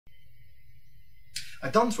I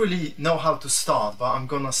don't really know how to start, but I'm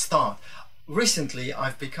gonna start. Recently,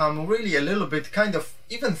 I've become really a little bit kind of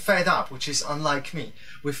even fed up, which is unlike me,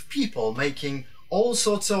 with people making all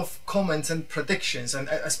sorts of comments and predictions, and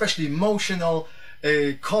especially emotional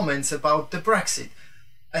comments about the Brexit.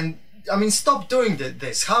 And I mean, stop doing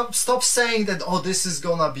this. Stop saying that, oh, this is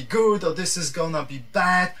gonna be good or this is gonna be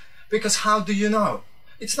bad, because how do you know?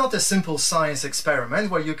 It's not a simple science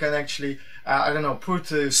experiment where you can actually, I don't know, put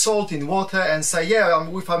salt in water and say, yeah,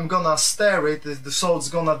 if I'm gonna stir it, the salt's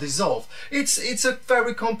gonna dissolve. It's a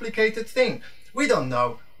very complicated thing. We don't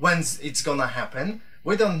know when it's gonna happen.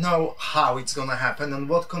 We don't know how it's gonna happen and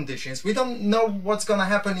what conditions. We don't know what's gonna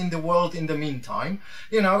happen in the world in the meantime.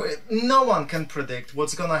 You know, no one can predict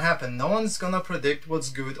what's gonna happen. No one's gonna predict what's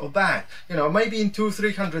good or bad. You know, maybe in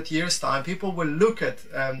 200-300 years time, people will look at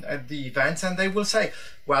the events and they will say,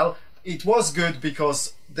 well, it was good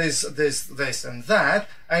because this and that,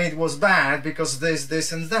 and it was bad because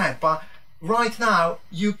this and that. But right now,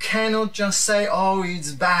 you cannot just say, oh,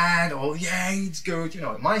 it's bad, or yeah, it's good. You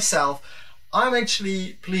know, myself, I'm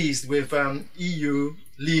actually pleased with EU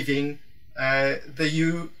leaving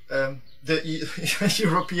the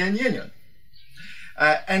European Union.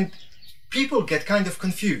 And people get kind of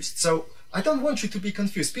confused. So I don't want you to be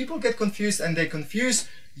confused. People get confused and they confuse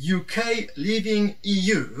UK leaving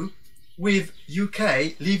EU with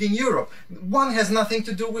UK leaving Europe. One has nothing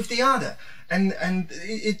to do with the other. And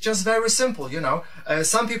it's just very simple, you know.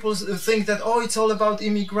 Some people think that, oh, it's all about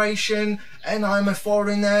immigration and I'm a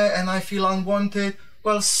foreigner and I feel unwanted.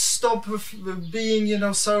 Well, stop being, you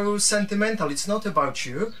know, so sentimental. It's not about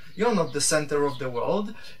you. You're not the center of the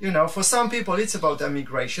world. You know, for some people it's about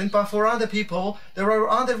immigration, but for other people there are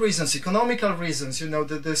other reasons, economical reasons. You know,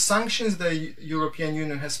 the sanctions the European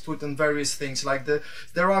Union has put on various things, like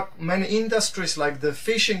there are many industries like the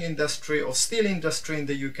fishing industry or steel industry in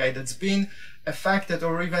the UK that's been affected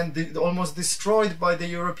or even almost destroyed by the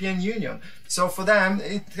European Union. So for them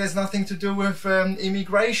it has nothing to do with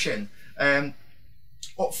immigration.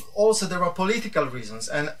 Also, there are political reasons,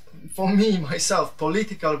 and for me, myself,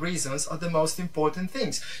 political reasons are the most important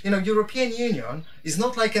things. You know, European Union is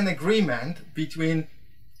not like an agreement between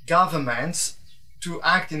governments to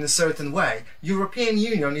act in a certain way. European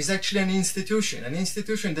Union is actually an institution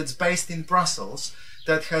that's based in Brussels,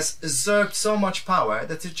 that has usurped so much power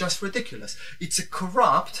that it's just ridiculous. It's a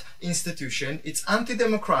corrupt institution, it's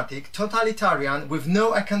anti-democratic, totalitarian, with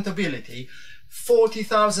no accountability.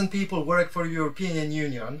 40,000 people work for European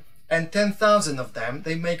Union and 10,000 of them,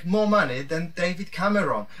 they make more money than David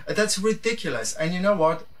Cameron. That's ridiculous. And you know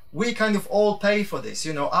what? We kind of all pay for this.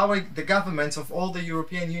 You know, the governments of all the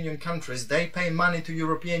European Union countries, they pay money to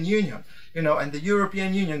European Union. You know, and the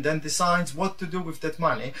European Union then decides what to do with that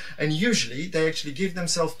money. And usually they actually give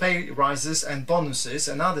themselves pay rises and bonuses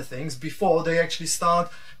and other things before they actually start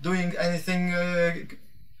doing anything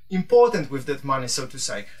important with that money, so to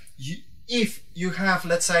say. If you have,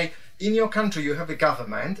 let's say, in your country you have a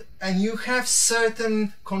government and you have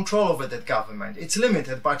certain control over that government, it's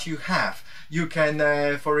limited, but you have. You can,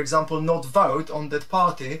 for example, not vote on that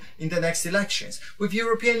party in the next elections. With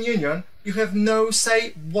European Union, you have no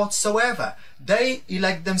say whatsoever. They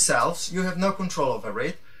elect themselves, you have no control over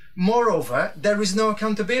it. Moreover, there is no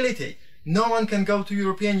accountability. No one can go to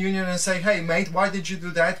European Union and say, hey mate, why did you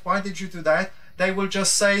do that? Why did you do that? They will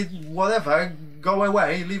just say, whatever, go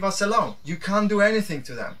away, leave us alone. You can't do anything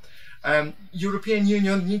to them. European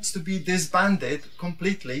Union needs to be disbanded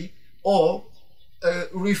completely or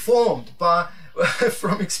reformed. But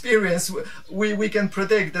from experience, we can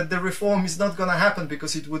predict that the reform is not going to happen,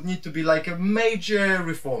 because it would need to be like a major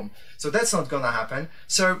reform. So that's not going to happen.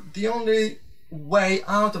 So the only way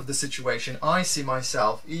out of the situation I see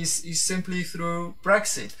myself is simply through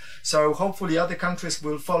Brexit. So hopefully other countries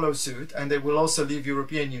will follow suit and they will also leave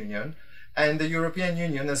European Union, and the European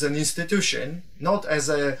Union as an institution, not as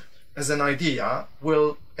an idea,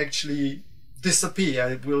 will actually disappear.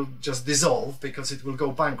 It will just dissolve because it will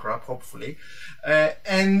go bankrupt, hopefully,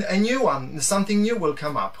 and a new one, something new will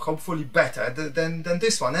come up, hopefully better than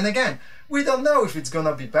this one. And again, we don't know if it's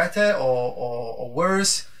gonna be better or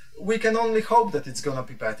worse. We can only hope that it's gonna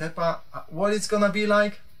be better, but what it's gonna be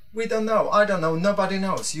like, we don't know. I don't know. Nobody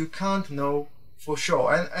knows. You can't know for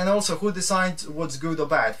sure. And also, who decides what's good or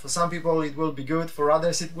bad? For some people it will be good, for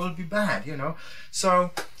others it will be bad, you know.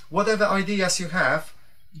 So whatever ideas you have,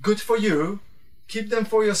 good for you, keep them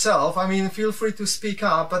for yourself. I mean, feel free to speak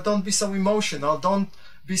up, but don't be so emotional. Don't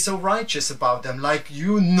be so righteous about them, like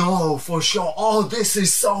you know for sure, oh, this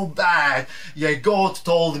is so bad. Yeah, God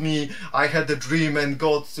told me, I had a dream and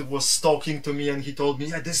God was talking to me and he told me,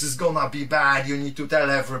 yeah, this is gonna be bad. You need to tell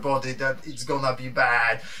everybody that it's gonna be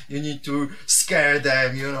bad. You need to scare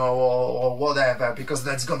them, you know, or whatever, because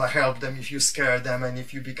that's gonna help them if you scare them, and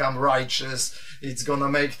if you become righteous, it's gonna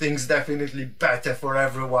make things definitely better for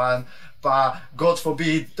everyone. But God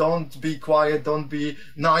forbid, don't be quiet, don't be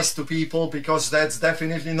nice to people, because that's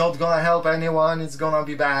definitely not gonna help anyone. It's gonna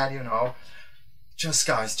be bad, you know. Just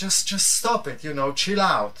guys, just stop it, you know, chill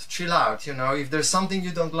out, you know. If there's something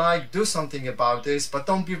you don't like, do something about this, but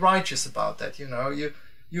don't be righteous about that, you know.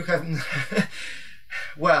 You have,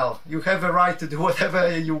 well, you have a right to do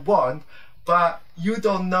whatever you want, but you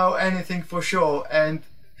don't know anything for sure, and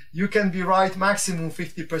you can be right maximum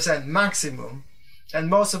 50%, maximum. And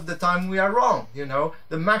most of the time we are wrong, you know.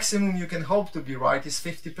 The maximum you can hope to be right is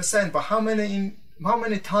 50%. But how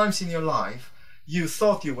many times in your life you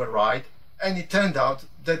thought you were right and it turned out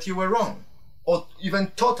that you were wrong, or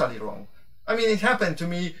even totally wrong? I mean, it happened to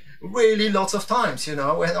me really lots of times, you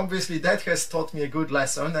know, and obviously that has taught me a good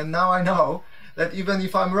lesson. And now I know that even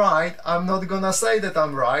if I'm right, I'm not gonna say that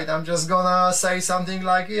I'm right. I'm just gonna say something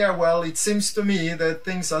like, yeah, well, it seems to me that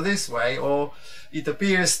things are this way, or it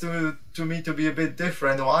appears to me to be a bit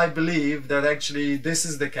different, or I believe that actually this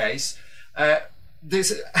is the case. And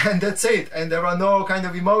that's it. And there are no kind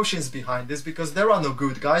of emotions behind this, because there are no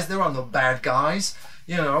good guys, there are no bad guys.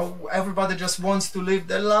 You know, everybody just wants to live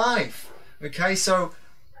their life. Okay, so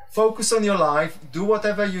focus on your life, do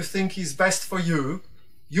whatever you think is best for you.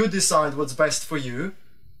 You decide what's best for you,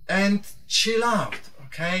 and chill out.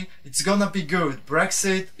 Okay, it's gonna be good.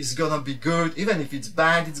 Brexit is gonna be good. Even if it's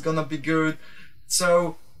bad, it's gonna be good.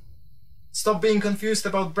 So stop being confused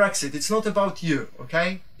about Brexit. It's not about you,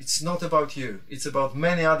 okay? It's not about you. It's about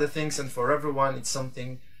many other things, and for everyone it's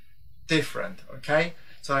something different, okay?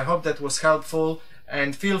 So I hope that was helpful,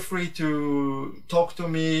 and feel free to talk to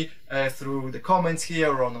me through the comments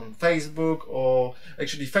here, or on Facebook, or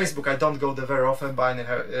actually Facebook, I don't go there very often, but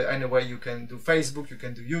anyway, you can do Facebook, you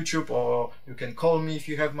can do YouTube, or you can call me if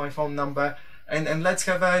you have my phone number, and let's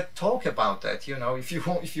have a talk about that, you know, if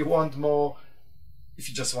you want more, if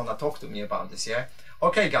you just want to talk to me about this, yeah?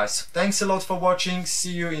 Okay guys, thanks a lot for watching.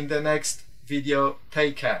 See you in the next video.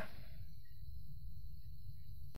 Take care.